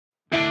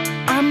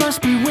I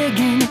must be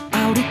wigging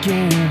out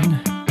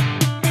again.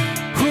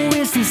 Who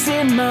is this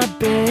in my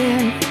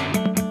bed?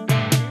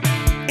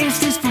 Is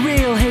this for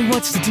real? Hey,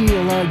 what's the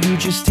deal? Are you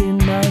just in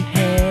my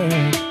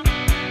head?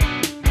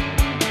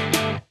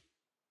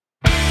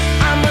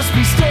 I must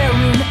be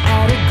staring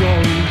at a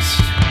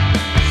ghost.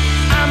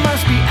 I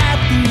must be at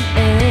the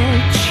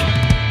edge.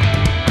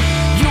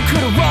 You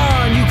could've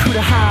run, you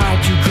could've hide,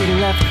 you could've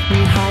left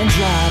me high and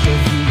dry, but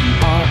here you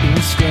are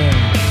instead.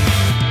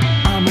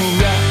 I'm a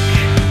wreck,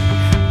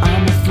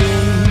 I'm afraid.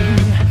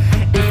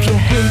 If you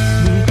hate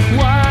me,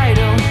 why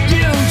don't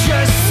you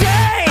just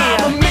say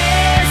I'm a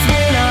mess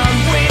when I'm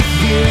with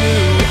you.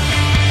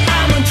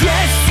 I'm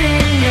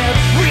undressing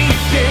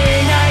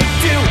everything I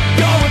do.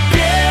 You're a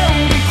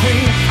beauty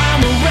queen,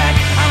 I'm a wreck,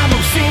 I'm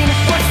obscene.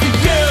 What's the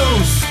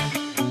use?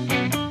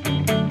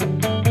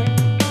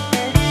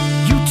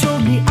 You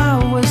told me I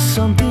was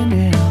something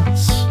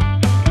else,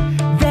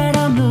 that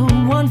I'm the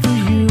one for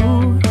you.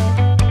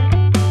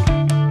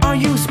 Are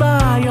you a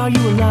spy? Are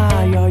you a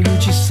lie? Are you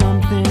just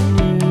something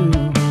new?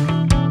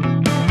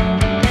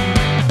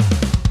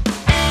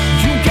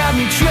 You got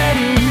me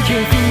treading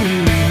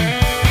carefully.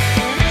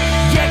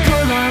 Yeah,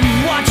 girl, I'm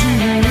watching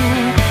you.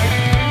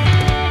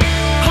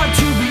 Hard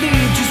to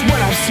believe just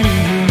what I've seen.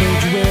 You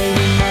made your way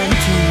in mine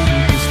too.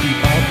 This be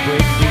our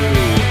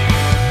breakthrough.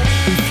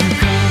 If you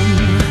come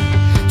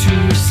to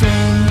your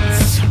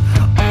sense,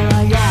 all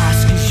I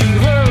ask is you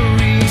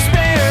hurry,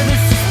 spare the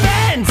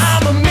suspense.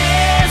 I'm a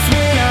mess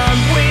when I'm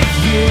with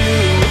you.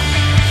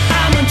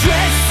 I'm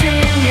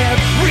undressing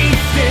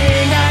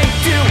everything I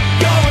do.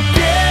 You're a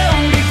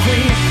beauty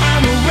queen,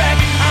 I'm a wreck,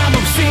 I'm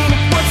obscene.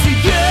 What's the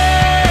use?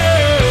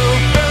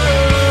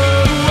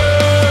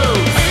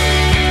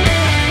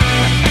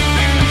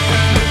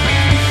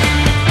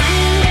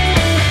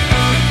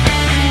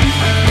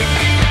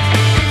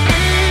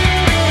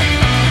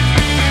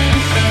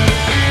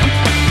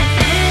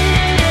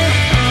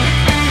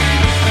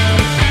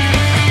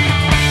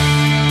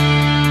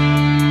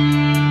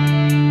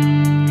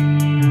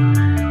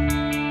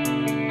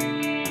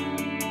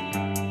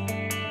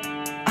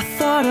 I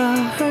thought I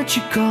heard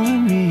you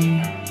calling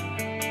me.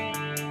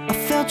 I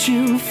felt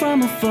you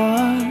from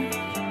afar.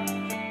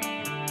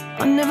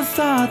 I never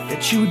thought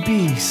that you would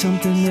be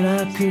something that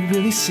I could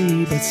really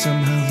see, but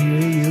somehow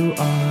here you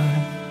are.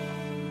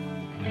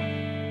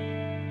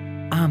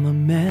 I'm a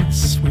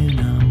mess when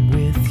I'm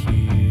with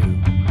you.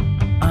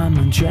 I'm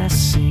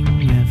undressing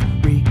every